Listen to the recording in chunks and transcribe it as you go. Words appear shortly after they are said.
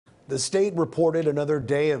The state reported another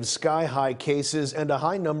day of sky-high cases and a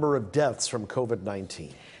high number of deaths from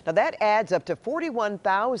COVID-19. Now that adds up to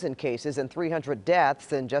 41,000 cases and 300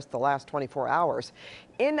 deaths in just the last 24 hours.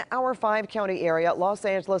 In our 5-county area, Los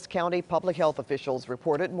Angeles County public health officials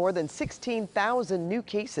reported more than 16,000 new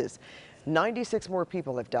cases. 96 more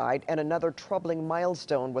people have died, and another troubling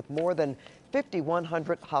milestone with more than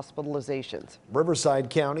 5,100 hospitalizations.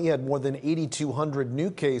 Riverside County had more than 8,200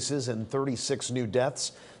 new cases and 36 new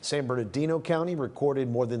deaths. San Bernardino County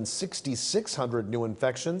recorded more than 6,600 new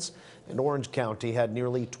infections, and Orange County had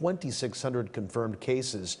nearly 2,600 confirmed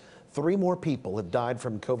cases. 3 more people have died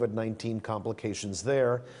from COVID-19 complications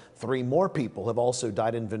there. 3 more people have also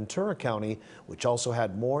died in Ventura County, which also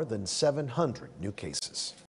had more than 700 new cases.